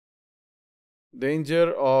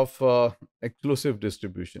Danger of exclusive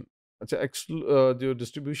distribution. अच्छा, जो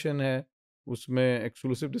distribution है उसमें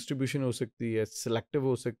एक्सक्लूसिव डिस्ट्रीब्यूशन हो सकती है, सिलेक्टिव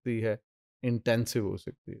हो सकती है, इंटेंसिव हो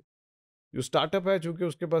सकती है। जो स्टार्टअप है, चूँकि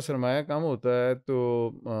उसके पास सरमाया कम होता है, तो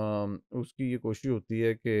उसकी ये कोशिश होती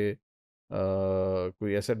है कि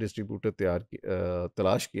कोई ऐसा डिस्ट्रीब्यूटर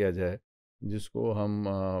तलाश किया जाए जिसको हम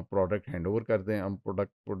प्रोडक्ट हैंडओवर कर दें, हम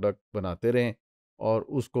प्रोडक्ट प्रोडक्ट बनाते रहें और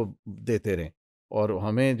उसको देते रहें, और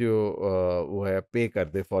हमें जो वो है पे कर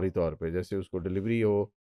दे फौरी तौर पे, जैसे उसको डिलीवरी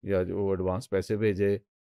हो या जो वो एडवांस पैसे भेजे।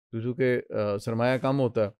 तो चूँकि सरमाया कम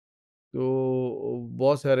होता है, तो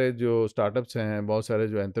बहुत सारे जो स्टार्टअप्स हैं, बहुत सारे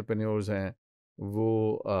जो एंटरप्रेन्योर्स हैं,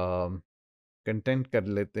 वो कंटेंट कर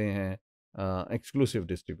लेते हैं एक्सक्लूसिव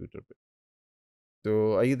डिस्ट्रीब्यूटर पे।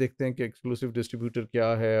 तो आइए देखते हैं कि एक्सक्लूसिव डिस्ट्रीब्यूटर क्या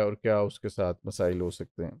है और क्या उसके साथ मसाइल हो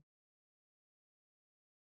सकते हैं।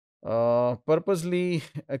 Purposely,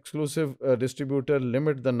 exclusive distributor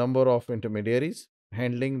limit the number of intermediaries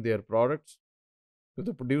handling their products. So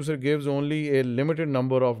the producer gives only a limited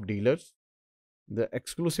number of dealers the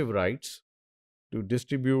exclusive rights to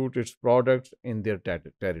distribute its products in their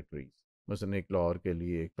territories. मसलन एक लाहौर के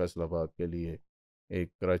लिए, एक फैसलाबाद के लिए,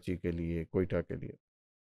 एक कराची के लिए, कोयटा के लिए.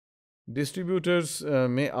 Distributors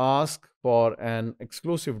may ask for an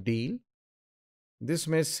exclusive deal. This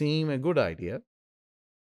may seem a good idea,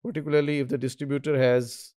 particularly if the distributor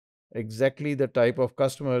has exactly the type of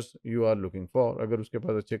customers you are looking for. अगर उसके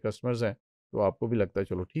पास अच्छे customers हैं तो आपको भी लगता है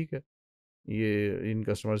चलो ठीक है, ये इन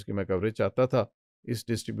customers की मैं coverage चाहता था, इस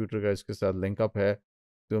distributor का इसके साथ link up है,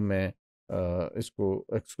 तो मैं इसको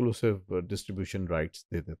exclusive distribution rights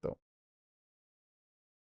दे देता हूँ.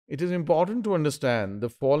 It is important to understand the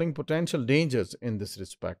following potential dangers in this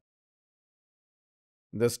respect.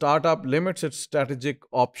 The startup limits its strategic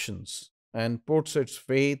options and puts its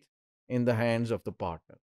faith in the hands of the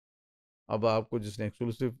partner. अब आपको जिसने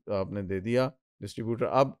exclusive आपने दे दिया distributor,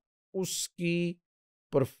 अब उसकी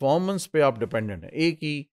performance पे आप dependent हैं, एक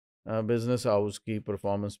ही बिजनेस हाउस की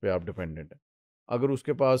परफॉर्मेंस पे आप डिपेंडेंट हैं. अगर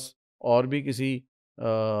उसके पास और भी किसी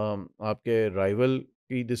आपके राइवल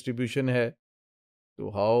की डिस्ट्रीब्यूशन है, तो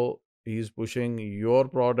how he is pushing your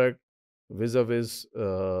product Vij a Vij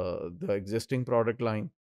the existing product line.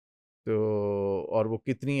 तो और वो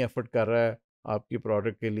कितनी एफर्ट कर रहा है आपकी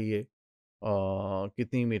प्रोडक्ट के लिए,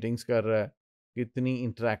 कितनी मीटिंग्स कर रहा है, कितनी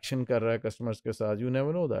इंटरेक्शन कर रहा है कस्टमर्स के साथ, यू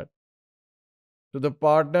नेवर नो दैट. तो the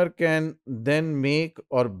partner can then make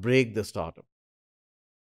और ब्रेक द स्टार्टअप.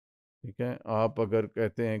 ठीक है, आप अगर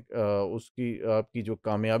कहते हैं उसकी आपकी जो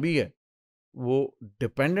कामयाबी है वो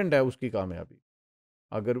डिपेंडेंट है उसकी कामयाबी.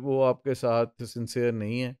 अगर वो आपके साथ सिंसियर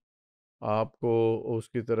नहीं है, आपको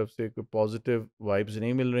उसकी तरफ से कोई पॉजिटिव वाइब्स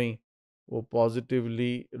नहीं मिल रही, वो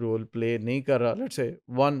पॉजिटिवली रोल प्ले नहीं कर रहा, let's say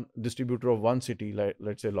one distributor of one city,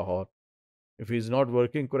 let's say Lahore, if he is not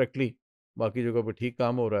working correctly, बाकी जगह पर ठीक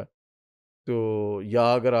काम हो रहा है, तो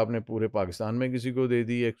या अगर आपने पूरे पाकिस्तान में किसी को दे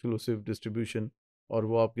दी एक्सक्लूसिव डिस्ट्रीब्यूशन और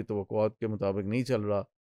वो आपकी तवक्कुआत के मुताबिक नहीं चल रहा,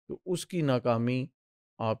 तो उसकी नाकामी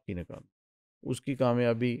आपकी नाकामी, उसकी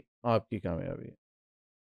कामयाबी आपकी कामयाबी.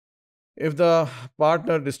 If the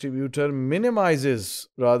partner distributor minimizes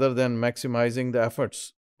rather than maximizing the efforts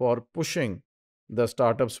for pushing the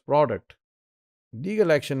startup's product,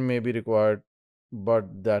 legal action may be required, but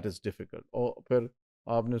that is difficult. और फिर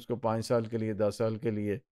आपने उसको 5 साल के लिए, 10 साल के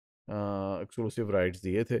लिए एक्सक्लूसिव राइट्स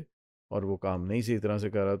दिए थे और वो काम नहीं सही तरह से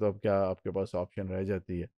कर रहा, तो अब क्या आपके पास ऑप्शन रह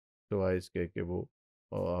जाती है तो इसके कि वो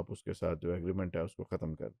आप उसके साथ जो एग्रीमेंट है उसको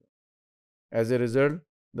ख़त्म कर दें. As a result,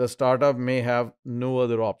 the startup may have no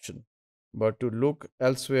other option but to look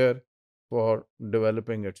elsewhere for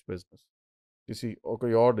developing its business. किसी और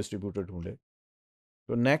कोई और डिस्ट्रीब्यूटर ढूंढे.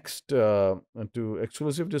 So next, to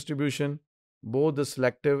exclusive distribution, both the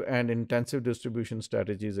selective and intensive distribution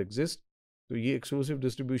strategies exist. तो ये exclusive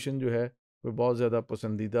distribution जो है वो बहुत ज़्यादा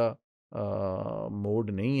पसंदीदा मोड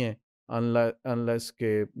नहीं है, अनलेस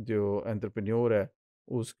के जो एंटरप्रेन्योर है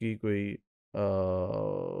उसकी कोई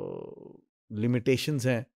लिमिटेशंस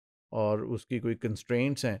हैं और उसकी कोई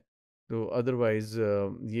कंस्ट्रेंट्स हैं, तो अदरवाइज़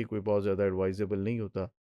ये कोई बहुत ज़्यादा एडवाइजेबल नहीं होता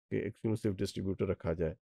कि एक्सक्लूसिव डिस्ट्रीब्यूटर रखा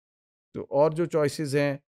जाए. तो और जो चॉइसेस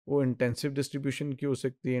हैं वो इंटेंसिव डिस्ट्रीब्यूशन की हो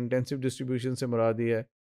सकती है. इंटेंसिव डिस्ट्रीब्यूशन से मुराद ये है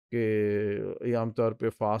कि ये आमतौर पे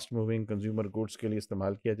फास्ट मूविंग कंज्यूमर गुड्स के लिए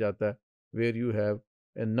इस्तेमाल किया जाता है, where you have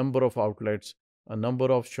a number of outlets, a number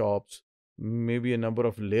of shops, maybe a number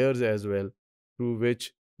of layers as well, through which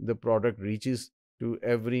the product reaches to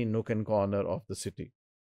every nook and corner of the city.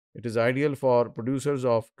 It is ideal for producers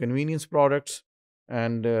of convenience products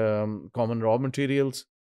and common raw materials.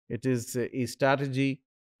 It is a strategy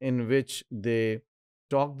in which they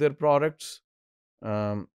stock their products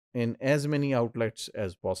in as many outlets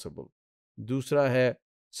as possible. दूसरा है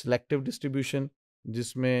selective distribution,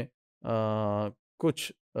 जिसमें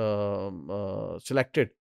कुछ selected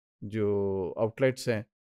जो outlets हैं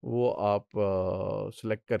वो आप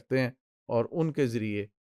select करते हैं और उनके ज़रिए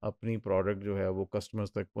अपनी प्रोडक्ट जो है वो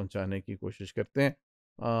कस्टमर्स तक पहुंचाने की कोशिश करते हैं।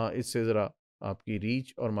 इससे ज़रा आपकी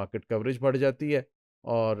रीच और मार्केट कवरेज बढ़ जाती है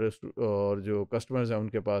और जो कस्टमर्स हैं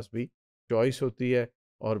उनके पास भी चॉइस होती है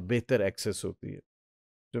और बेहतर एक्सेस होती है।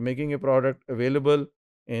 So making a product available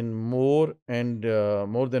in more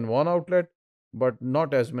than one outlet, but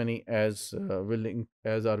not as many as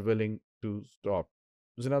are willing to stop.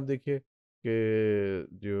 जनाब देखिए कि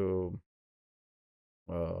जो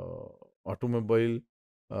ऑटोमोबाइल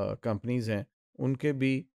कंपनीज हैं उनके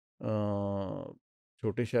भी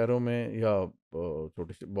छोटे शहरों में या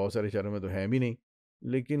बहुत सारे शहरों में तो हैं भी नहीं,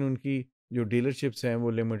 लेकिन उनकी जो डीलरशिप्स हैं वो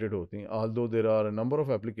लिमिटेड होती हैं। Although there are a number of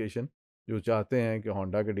application जो चाहते हैं कि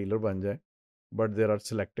होंडा के डीलर बन जाए, बट देर आर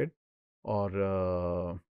सिलेक्टेड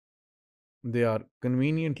और they are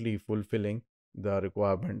conveniently fulfilling the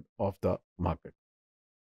requirement of the market.